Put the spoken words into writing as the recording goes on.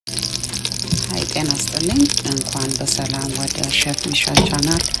ጤና ይስጥልኝ እንኳን በሰላም ወደ ሼፍ ሚሻ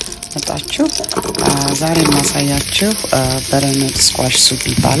ቻናል መጣችሁ ዛሬ ማሳያችሁ በረነት ስኳሽ ሱፕ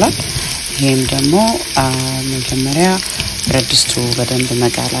ይባላል ይሄም ደግሞ መጀመሪያ ረድስቱ በደንብ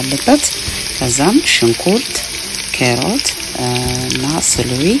መጋል አለበት ከዛም ሽንኩርት ካሮት እና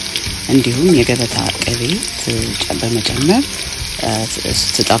ሰለሪ እንዲሁም የገበታ ቅቤ በመጨመር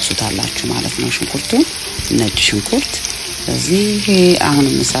ትጣብሱታላችሁ ማለት ነው ሽንኩርቱ ነጭ ሽንኩርት እዚህ አሁን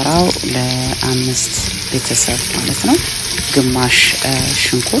መስራው ለአምስት ቤተሰብ ማለት ነው ግማሽ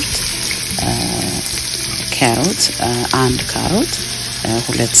ሽንኩርት ካሮት አንድ ካሮት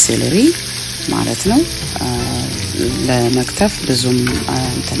ሁለት ሰለሪ ማለት ነው ለመክተፍ ብዙም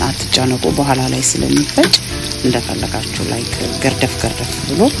እንትን አትጫነቁ በኋላ ላይ ስለሚፈጭ እንደፈለጋችሁ ላይ ገርደፍ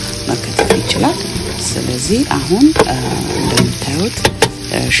ብሎ መከተፍ ይችላል ስለዚህ አሁን እንደምታዩት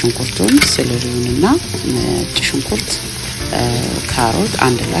ሽንኩርቱን ሰለሪውንና ነጭ ሽንኩርት ካሮት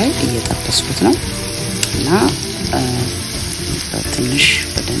አንድ ላይ እየጠበስኩት ነው እና ትንሽ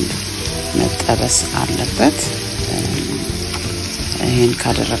በደንብ መጠበስ አለበት ይሄን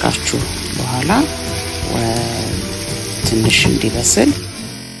ካደረጋችሁ በኋላ ትንሽ እንዲበስል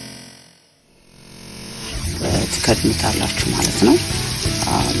ትከድኑታላችሁ ማለት ነው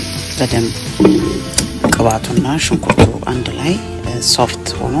በደንብ ቅባቱና ሽንኩርቱ አንድ ላይ ሶፍት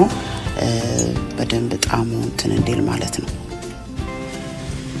ሆኖ በደንብ ጣሙ እንትን እንዲል ማለት ነው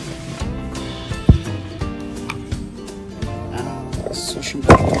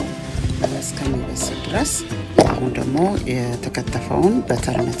ሽንኩርቱ እስከሚበስል ድረስ አሁን ደግሞ የተከተፈውን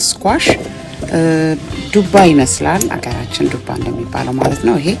በተርነት ስኳሽ ዱባ ይመስላል አገራችን ዱባ እንደሚባለው ማለት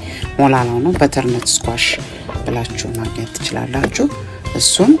ነው ይሄ ሞላላው ነው በተርነት ስኳሽ ብላችሁ ማግኘት ትችላላችሁ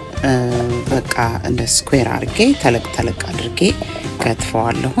እሱን በቃ እንደ ስኩዌር አድርጌ ተለቅ አድርጌ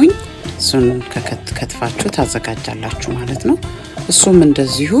ከትፈዋለሁኝ እሱን ከከትፋችሁ ታዘጋጃላችሁ ማለት ነው እሱም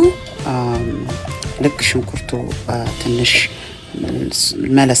እንደዚሁ ልክ ሽንኩርቱ ትንሽ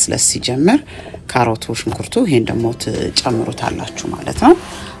መለስለስ ሲጀምር ካሮቱ ሽንኩርቱ ይሄን ደግሞ ተጨምሩታላችሁ ማለት ነው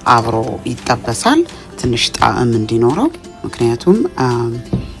አብሮ ይጠበሳል ትንሽ ጣዕም እንዲኖረው ምክንያቱም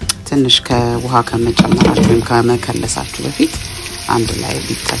ትንሽ ከውሃ ከመጨመራችሁ ከመከለሳችሁ በፊት አንድ ላይ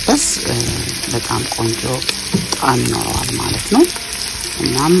ቢጠበስ በጣም ቆንጆ ጣዕም ይኖረዋል ማለት ነው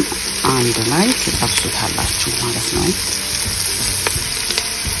እናም አንድ ላይ ተጠብሱታላችሁ ማለት ነው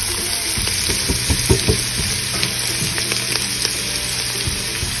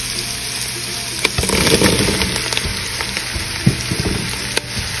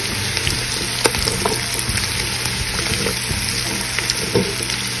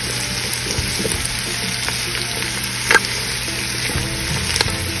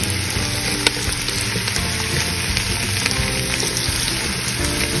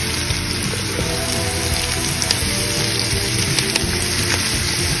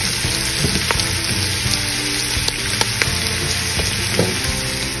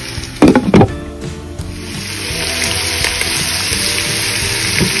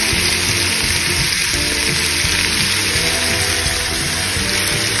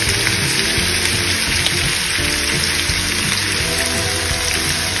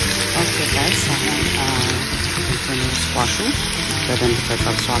ስኳሹ በደንብ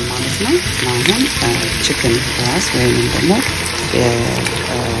ተጠብሷል ማለት ነው አሁን ቺክን ራስ ወይም ደግሞ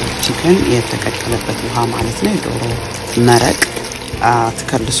ቺክን የተቀቀለበት ውሃ ማለት ነው ዶሮ መረቅ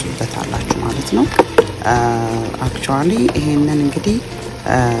ትከልሱበታላችሁ ማለት ነው አክቹአሊ ይሄንን እንግዲህ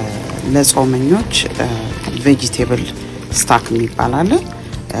ለጾመኞች ቬጂቴብል ስታክ የሚባላል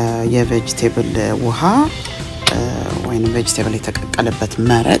የቬጂቴብል ውሃ ወይም ቬጂቴብል የተቀቀለበት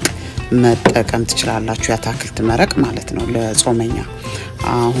መረቅ መጠቀም ትችላላችሁ ያታክልት መረቅ ማለት ነው ለጾመኛ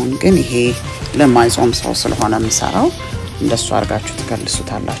አሁን ግን ይሄ ለማይጾም ሰው ስለሆነ መስራው እንደሱ አርጋችሁ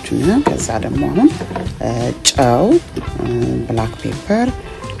ተከልሱታላችሁ ከዛ ደግሞ አሁን ጨው ብላክ ፔፐር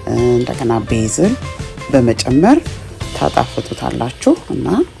እንደገና ቤዝል በመጨመር ታጣፍጡታላችሁ እና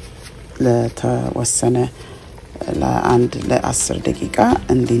ለተወሰነ ለአንድ ለ10 ደቂቃ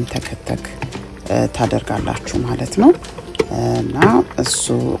እንዲንተከተክ ታደርጋላችሁ ማለት ነው እና እሱ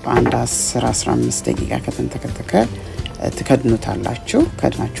አንድ 10-15 ደቂቃ ከተንተከተከ ትከድኑታላችሁ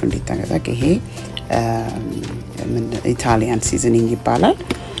ከድናችሁ እንዲተከተክ ይሄ ኢታሊያን ሲዝኒንግ ይባላል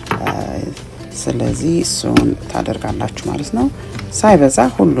ስለዚህ እሱን ታደርጋላችሁ ማለት ነው ሳይበዛ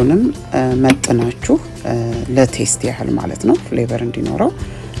ሁሉንም መጥናችሁ ለቴስት ያህል ማለት ነው ፍሌቨር እንዲኖረው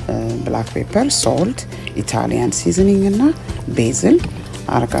ብላክ ፔፐር ሶልት ኢታሊያን ሲዝኒንግ እና ቤዝል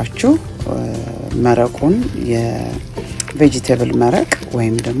አርጋችሁ መረቁን የቬጂቴብል መረቅ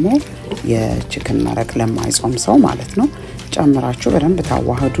ወይም ደግሞ የቺክን መረቅ ለማይጾም ሰው ማለት ነው ጨምራችሁ በደንብ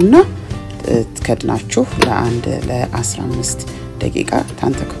ታዋህዱና ከድናችሁ ለአንድ ለ15 ደቂቃ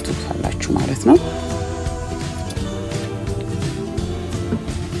ታንተከቱታላችሁ ማለት ነው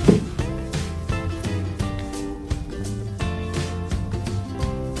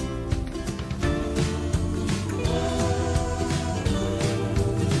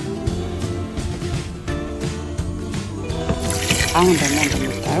አሁን ደግሞ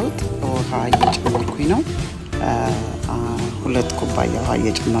እንደምታዩት ውሃ እየጨመርኩኝ ነው 2 ኩባያ ውሃ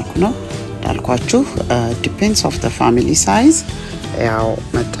እየጨመርኩ ነው ዳልኳችሁ depends of the family size ያው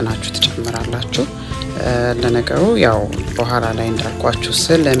መጠናችሁ ተጨምራላችሁ ለነገሩ ያው በኋላ ላይ እንዳልኳችሁ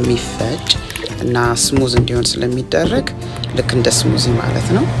ስለሚፈጭ እና ስሙዝ እንዲሆን ስለሚደረግ ልክ እንደ ስሙዚ ማለት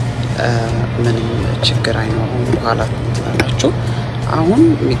ነው ምንም ችግር አይኖርም በኋላ ትላላችሁ አሁን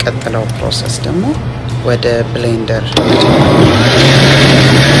የሚቀጥለው ፕሮሰስ ደግሞ ወደ ብሌንደር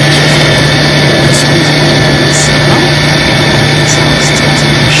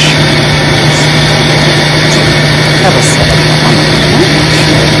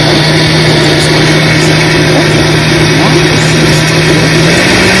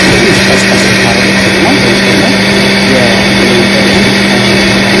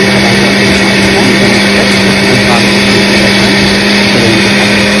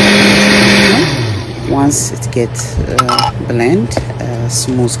once it gets blend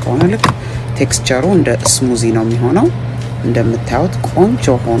smooth ከሆነ ልክ ቴክስቸሩ እንደ ስሙዚ ነው የሚሆነው እንደምታዩት ቆንጆ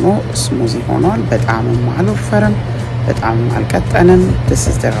ሆኖ ስሙዚ ሆኗል በጣም ማልወፈረም በጣም አልቀጠንም this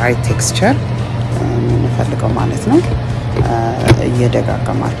is the right texture የምፈልገው ማለት ነው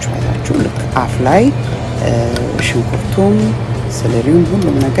እየደጋገማችሁ አይታችሁ ልክ አፍ ላይ ሽንኩርቱም ሰለሪውም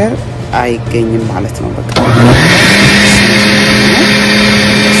ሁሉም ነገር አይገኝም ማለት ነው በቃ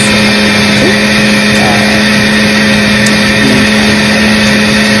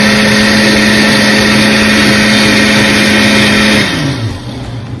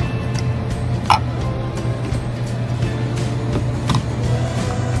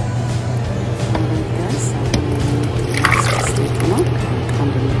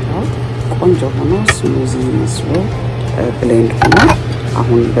ቆንጆ ሆኖ ስሙዚ መስሎ ብሌንድ ሆኖ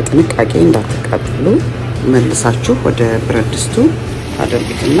አሁን በጥንቃቄ እንዳትቃጠሉ መልሳችሁ ወደ ብረት ድስቱ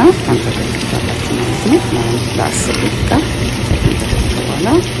አድርጉትና ታንተከቱታላችሁ ማለት ነው ለ10 ደቂቃ በኋላ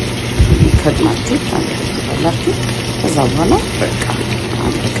ከድናችሁ ታንተከቱታላችሁ ከዛ በኋላ በቃ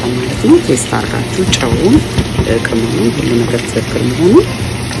አበቃ ማለት ነው ቴስት አድርጋችሁ ጨውን ቅመሙን ሁሉ ነገር ትክክል መሆኑን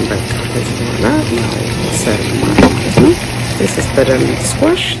በቃ ከዚህ በኋላ ያው ሰርቭ ማለት ነው This is Butternut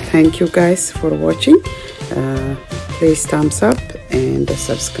Squash. Thank you guys for watching. Please thumbs up and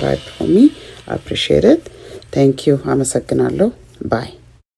subscribe for me. I appreciate it. Thank you. Amasagnalo. Bye.